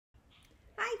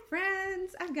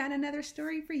friends, I've got another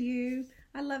story for you.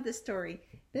 I love this story.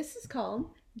 This is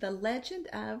called The Legend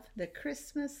of the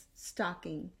Christmas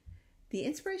Stocking, the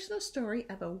inspirational story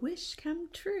of a wish come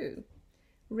true.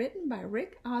 Written by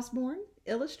Rick Osborne,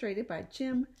 illustrated by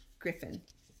Jim Griffin.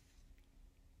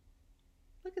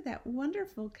 Look at that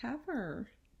wonderful cover.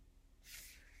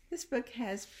 This book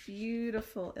has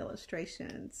beautiful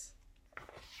illustrations.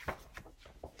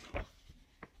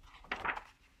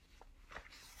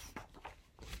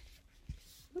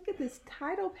 Look at this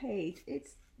title page.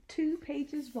 It's 2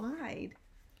 pages wide.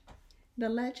 The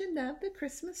Legend of the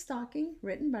Christmas Stocking,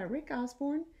 written by Rick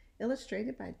Osborne,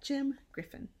 illustrated by Jim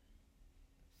Griffin.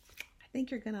 I think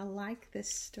you're going to like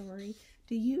this story.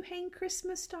 Do you hang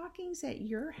Christmas stockings at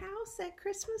your house at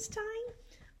Christmas time?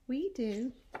 We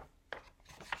do.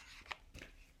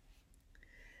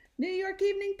 New York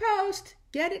Evening Post,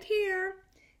 get it here.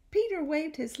 Peter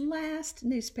waved his last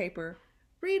newspaper.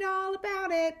 Read all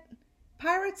about it.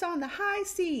 Pirates on the high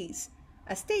seas.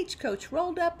 A stagecoach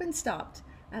rolled up and stopped.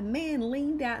 A man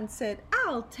leaned out and said,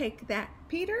 "I'll take that,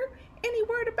 Peter. Any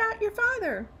word about your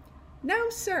father?" "No,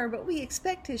 sir, but we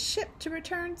expect his ship to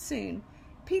return soon."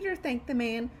 Peter thanked the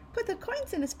man, put the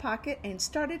coins in his pocket, and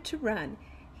started to run.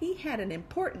 He had an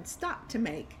important stop to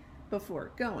make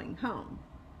before going home.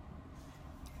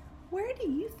 Where do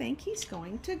you think he's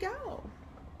going to go?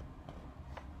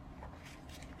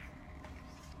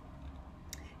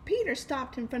 Peter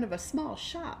stopped in front of a small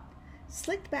shop,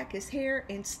 slicked back his hair,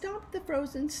 and stomped the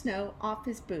frozen snow off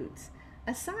his boots.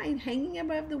 A sign hanging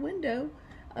above the window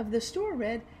of the store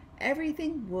read,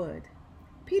 "Everything wood."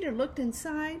 Peter looked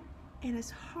inside, and his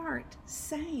heart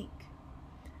sank.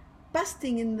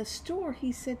 Busting in the store,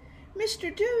 he said,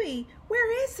 "Mr. Dewey,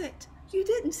 where is it? You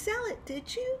didn't sell it,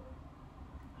 did you?"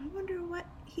 I wonder what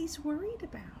he's worried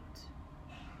about.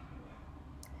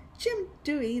 Jim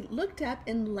Dewey looked up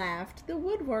and laughed. The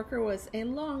woodworker was a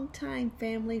long-time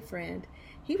family friend.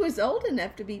 He was old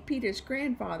enough to be Peter's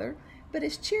grandfather, but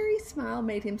his cheery smile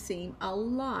made him seem a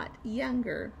lot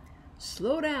younger.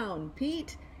 "Slow down,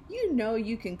 Pete. You know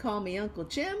you can call me Uncle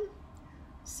Jim."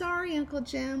 "Sorry, Uncle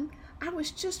Jim. I was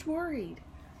just worried.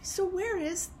 So where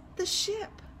is the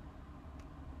ship?"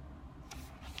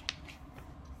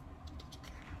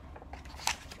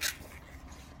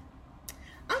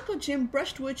 Uncle Jim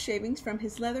brushed wood shavings from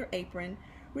his leather apron.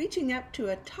 Reaching up to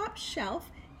a top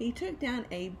shelf, he took down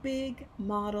a big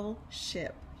model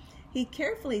ship. He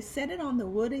carefully set it on the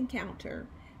wooden counter.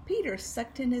 Peter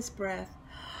sucked in his breath.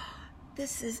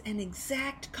 This is an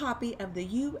exact copy of the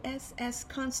USS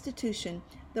Constitution,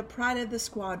 the pride of the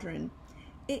squadron.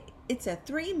 It's a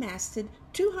 3-masted,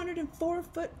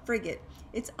 204-foot frigate.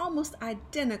 It's almost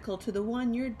identical to the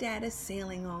one your dad is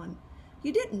sailing on.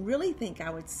 "You didn't really think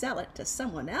I would sell it to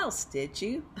someone else, did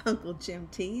you?" Uncle Jim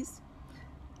teased.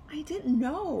 "I didn't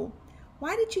know.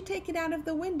 Why did you take it out of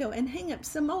the window and hang up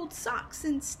some old socks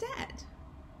instead?"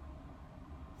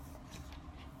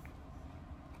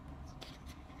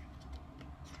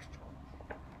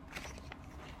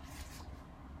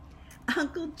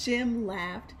 Uncle Jim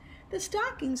laughed. "The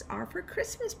stockings are for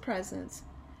Christmas presents."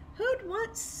 "Who'd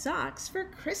want socks for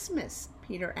Christmas?"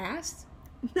 Peter asked.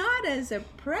 "Not as a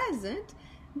present.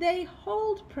 They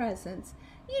hold presents.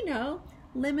 You know,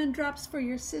 lemon drops for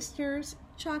your sisters,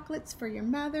 chocolates for your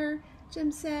mother,"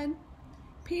 Jim said.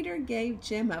 Peter gave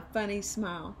Jim a funny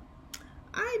smile.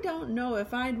 "I don't know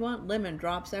if I'd want lemon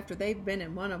drops after they've been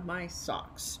in one of my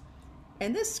socks.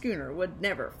 And this schooner would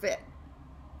never fit."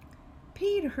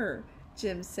 "Peter,"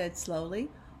 Jim said slowly,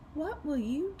 "what will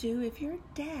you do if your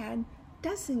dad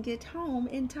doesn't get home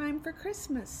in time for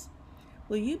Christmas?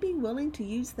 Will you be willing to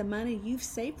use the money you've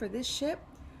saved for this ship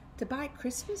to buy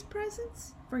Christmas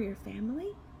presents for your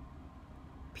family?"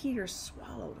 Peter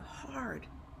swallowed hard.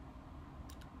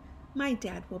 "My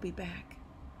dad will be back."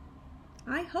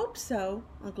 "I hope so,"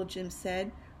 Uncle Jim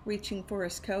said, reaching for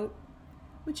his coat.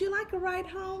 "Would you like a ride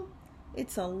home?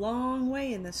 It's a long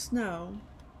way in the snow."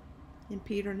 And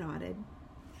Peter nodded.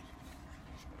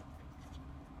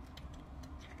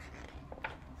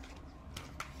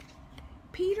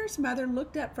 Peter's mother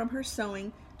looked up from her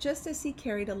sewing just as he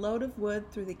carried a load of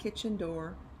wood through the kitchen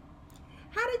door.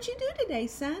 "How did you do today,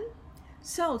 son?"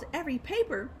 "Sold every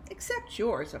paper except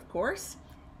yours, of course.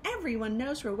 Everyone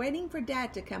knows we're waiting for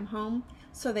Dad to come home,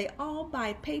 so they all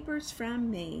buy papers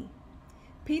from me."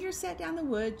 Peter set down the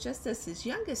wood just as his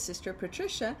youngest sister,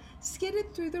 Patricia,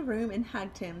 skidded through the room and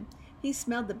hugged him. He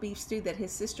smelled the beef stew that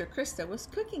his sister Krista was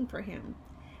cooking for him.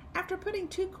 After putting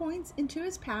 2 coins into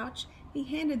his pouch, he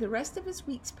handed the rest of his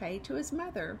week's pay to his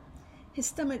mother. His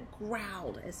stomach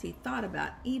growled as he thought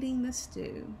about eating the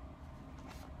stew.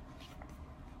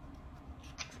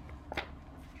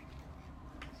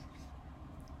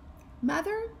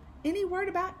 Mother, any word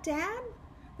about Dad?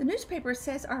 The newspaper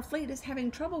says our fleet is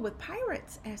having trouble with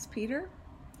pirates, asked Peter.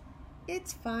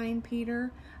 It's fine,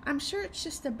 Peter. I'm sure it's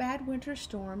just a bad winter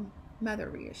storm, Mother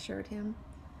reassured him.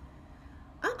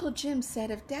 Uncle Jim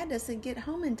said if Dad doesn't get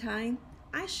home in time,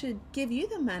 I should give you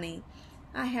the money.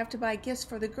 I have to buy gifts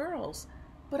for the girls,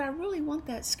 but I really want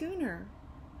that schooner.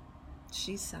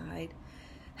 She sighed.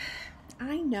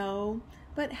 I know,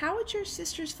 but how would your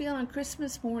sisters feel on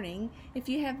Christmas morning if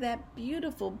you have that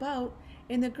beautiful boat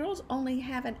and the girls only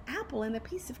have an apple and a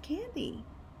piece of candy?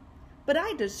 But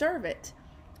I deserve it.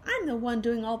 I'm the one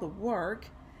doing all the work.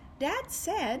 Dad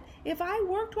said if I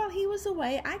worked while he was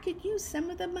away, I could use some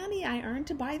of the money I earned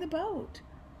to buy the boat.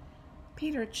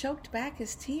 Peter choked back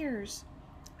his tears.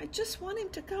 I just want him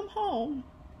to come home.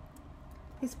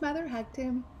 His mother hugged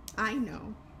him. I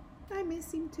know. I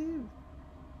miss him too.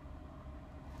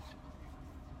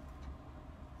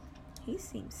 He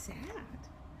seems sad.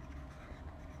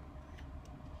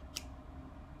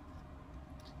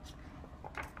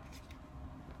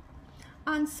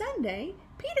 On Sunday,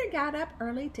 Peter got up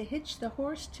early to hitch the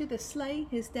horse to the sleigh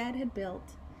his dad had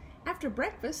built. After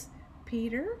breakfast,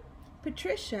 Peter,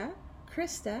 Patricia,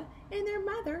 Krista, and their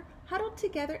mother huddled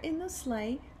together in the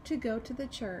sleigh to go to the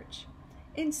church.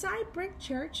 Inside Brick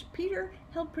Church, Peter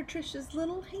held Patricia's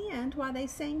little hand while they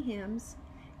sang hymns.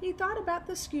 He thought about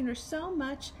the schooner so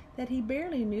much that he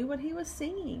barely knew what he was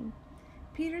singing.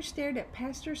 Peter stared at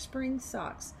Pastor Spring's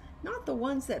socks, not the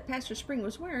ones that Pastor Spring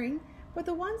was wearing, but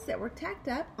the ones that were tacked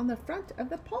up on the front of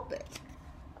the pulpit.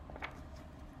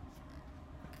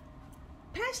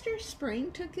 Pastor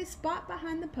Spring took his spot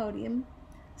behind the podium.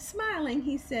 Smiling,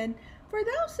 he said, "For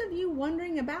those of you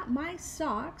wondering about my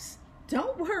socks,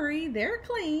 don't worry, they're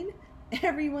clean."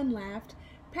 Everyone laughed.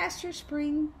 Pastor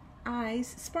Spring's eyes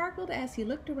sparkled as he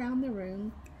looked around the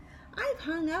room. "I've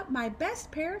hung up my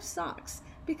best pair of socks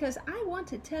because I want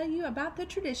to tell you about the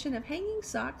tradition of hanging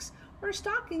socks or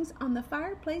stockings on the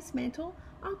fireplace mantel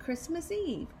on Christmas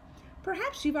Eve.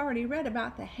 Perhaps you've already read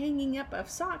about the hanging up of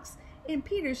socks in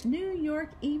Peter's New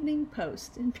York Evening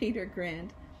Post," and Peter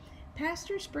grinned.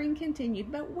 Pastor Spring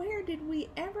continued, "But where did we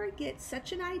ever get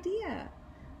such an idea?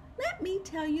 Let me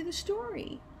tell you the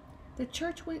story." The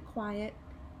church went quiet.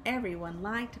 Everyone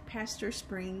liked Pastor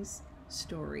Spring's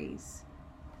stories.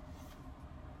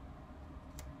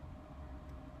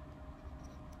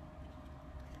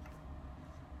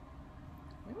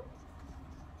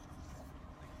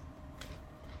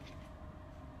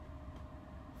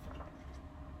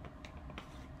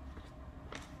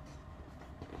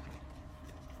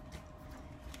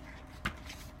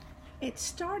 It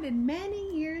started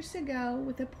many years ago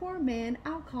with a poor man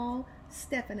I'll call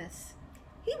Stephanus.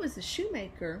 He was a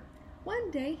shoemaker. One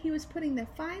day he was putting the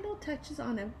final touches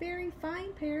on a very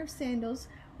fine pair of sandals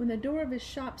when the door of his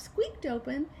shop squeaked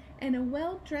open and a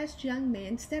well-dressed young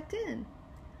man stepped in.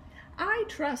 "I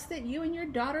trust that you and your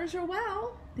daughters are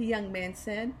well," the young man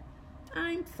said.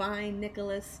 "I'm fine,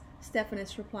 Nicholas,"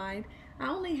 Stephanus replied. "I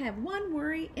only have one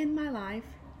worry in my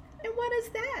life." "And what is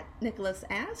that?" Nicholas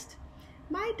asked.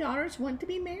 "My daughters want to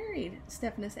be married,"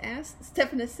 Stephanus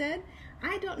said.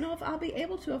 "I don't know if I'll be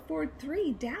able to afford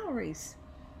 3 dowries.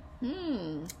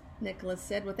 Nicholas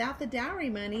said. "Without the dowry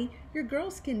money, your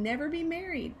girls can never be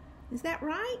married. Is that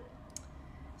right?"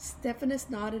 Stephanus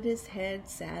nodded his head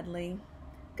sadly.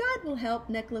 "God will help,"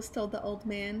 Nicholas told the old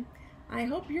man. "I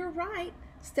hope you're right,"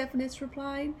 Stephanus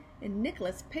replied, and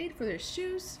Nicholas paid for their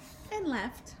shoes and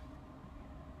left.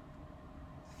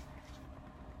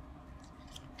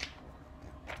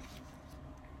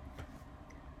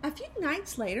 A few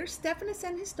nights later, Stephanus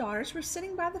and his daughters were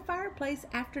sitting by the fireplace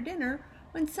after dinner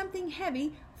when something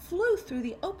heavy flew through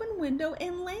the open window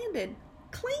and landed,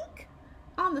 clink,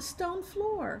 on the stone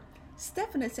floor.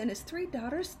 Stephanus and his 3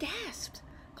 daughters gasped.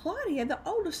 Claudia, the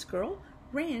oldest girl,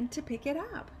 ran to pick it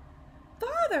up.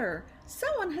 "Father,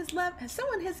 someone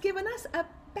has given us a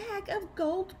bag of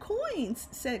gold coins,"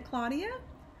 said Claudia.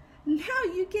 "Now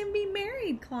you can be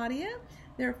married, Claudia."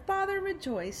 Their father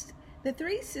rejoiced. The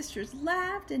 3 sisters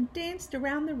laughed and danced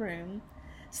around the room.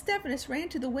 Stephanus ran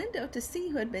to the window to see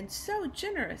who had been so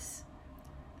generous.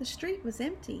 The street was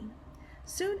empty.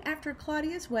 Soon after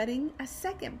Claudia's wedding, a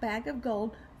second bag of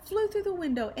gold flew through the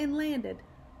window and landed,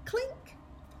 clink,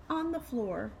 on the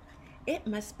floor. "It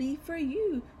must be for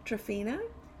you, Tryphena,"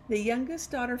 the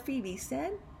youngest daughter Phoebe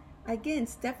said. Again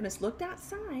Stephanus looked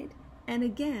outside, and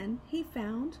again he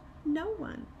found no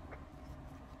one.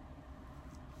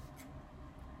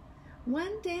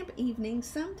 One damp evening,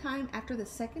 sometime after the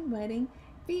second wedding,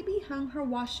 Phoebe hung her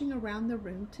washing around the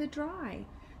room to dry.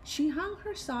 She hung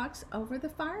her socks over the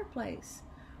fireplace.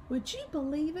 "Would you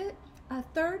believe it? A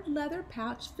third leather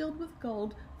pouch filled with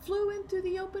gold flew in through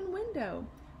the open window,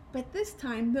 but this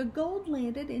time the gold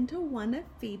landed into one of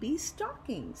Phoebe's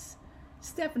stockings.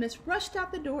 Stephanus rushed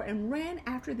out the door and ran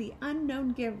after the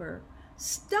unknown giver.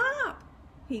 "Stop!"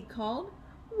 he called.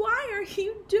 "Why are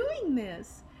you doing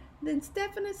this?" Then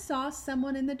Stephanus saw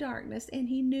someone in the darkness, and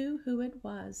he knew who it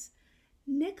was.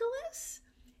 "Nicholas?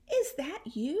 Is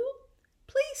that you?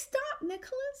 Please stop,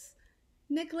 Nicholas."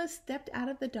 Nicholas stepped out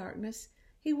of the darkness.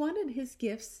 He wanted his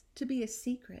gifts to be a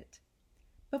secret.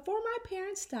 "Before my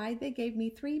parents died, they gave me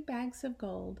 3 bags of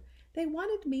gold. They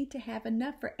wanted me to have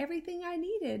enough for everything I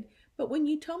needed, but when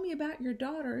you told me about your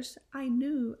daughters, I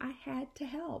knew I had to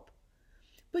help."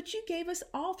 "But you gave us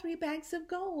all 3 bags of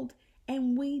gold,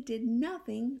 and we did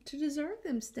nothing to deserve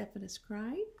them," Stephanus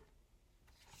cried.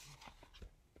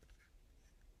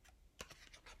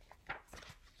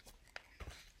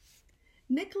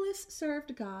 Nicholas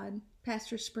served God,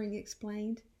 Pastor Spring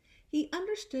explained. He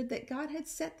understood that God had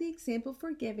set the example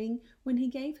for giving when he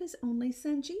gave his only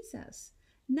son Jesus.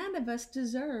 None of us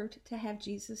deserved to have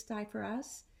Jesus die for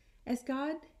us. As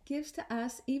God gives to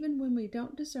us even when we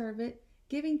don't deserve it,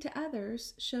 giving to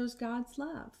others shows God's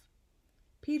love.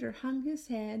 Peter hung his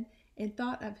head and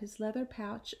thought of his leather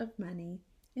pouch of money,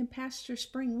 and Pastor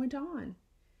Spring went on.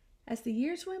 As the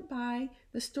years went by,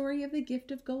 the story of the gift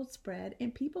of gold spread,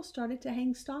 and people started to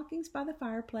hang stockings by the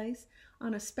fireplace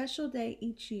on a special day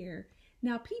each year.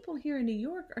 Now people here in New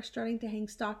York are starting to hang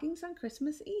stockings on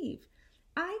Christmas Eve.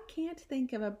 I can't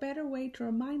think of a better way to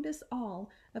remind us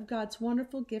all of God's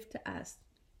wonderful gift to us,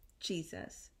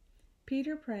 Jesus.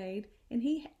 Peter prayed, and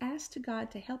he asked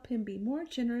God to help him be more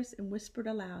generous and whispered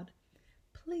aloud,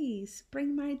 "Please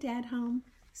bring my dad home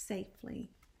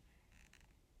safely."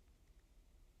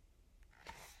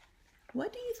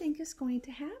 What do you think is going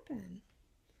to happen?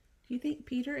 Do you think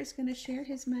Peter is going to share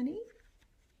his money?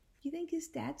 Do you think his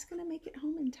dad's going to make it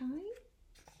home in time?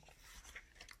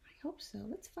 I hope so.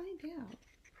 Let's find out.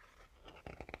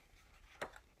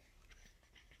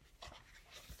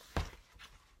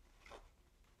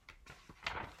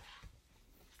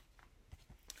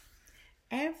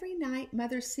 Every night,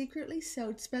 Mother secretly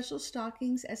sewed special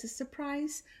stockings as a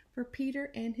surprise for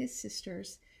Peter and his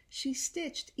sisters. She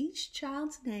stitched each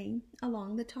child's name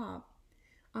along the top.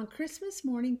 On Christmas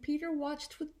morning, Peter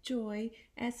watched with joy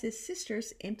as his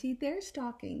sisters emptied their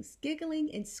stockings,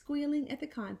 giggling and squealing at the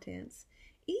contents.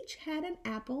 Each had an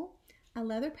apple, a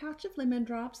leather pouch of lemon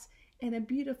drops, and a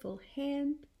beautiful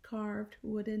hand-carved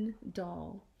wooden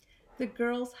doll. The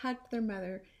girls hugged their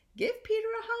mother. "Give Peter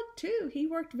a hug, too. He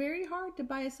worked very hard to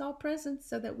buy us all presents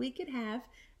so that we could have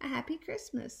a happy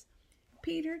Christmas."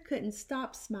 Peter couldn't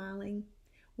stop smiling.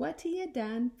 What he had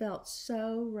done felt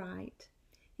so right.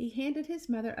 He handed his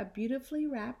mother a beautifully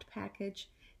wrapped package.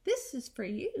 "This is for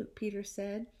you," Peter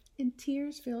said, and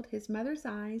tears filled his mother's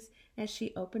eyes as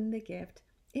she opened the gift.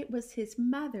 It was his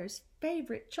mother's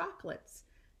favorite chocolates,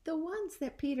 the ones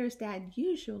that Peter's dad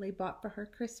usually bought for her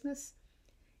Christmas.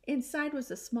 Inside was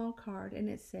a small card, and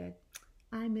it said,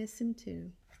 "I miss him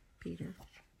too, Peter."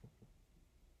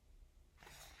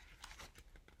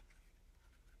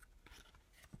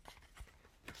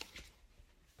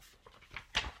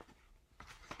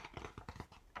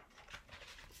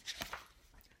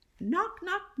 Knock,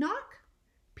 knock, knock.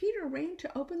 Peter ran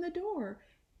to open the door.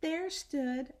 There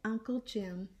stood Uncle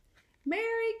Jim.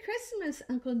 "Merry Christmas,"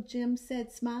 Uncle Jim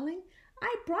said, smiling.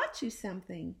 "I brought you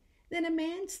something." Then a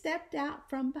man stepped out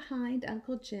from behind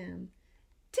Uncle Jim.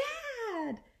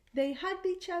 "Dad!" They hugged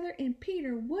each other, and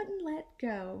Peter wouldn't let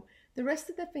go. The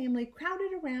rest of the family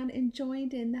crowded around and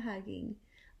joined in the hugging.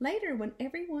 Later, when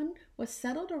everyone was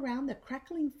settled around the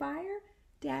crackling fire,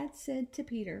 Dad said to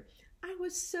Peter, "I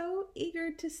was so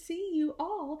eager to see you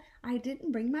all, I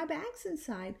didn't bring my bags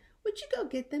inside. Would you go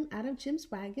get them out of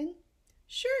Jim's wagon?"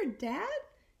 "Sure, Dad."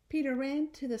 Peter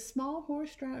ran to the small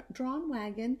horse-drawn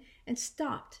wagon and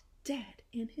stopped dead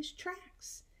in his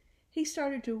tracks. He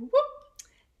started to whoop.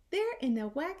 There in the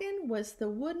wagon was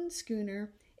the wooden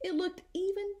schooner. It looked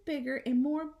even bigger and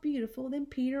more beautiful than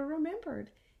Peter remembered.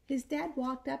 His dad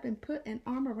walked up and put an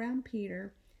arm around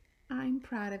Peter. "I'm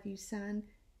proud of you, son."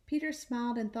 Peter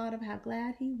smiled and thought of how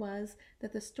glad he was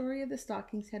that the story of the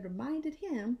stockings had reminded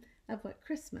him of what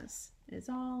Christmas is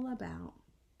all about.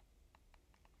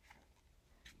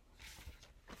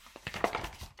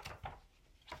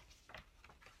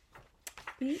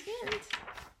 The end.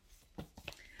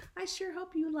 I sure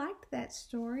hope you liked that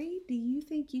story. Do you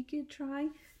think you could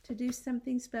try to do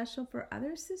something special for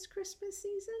others this Christmas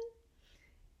season?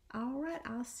 All right,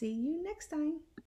 I'll see you next time.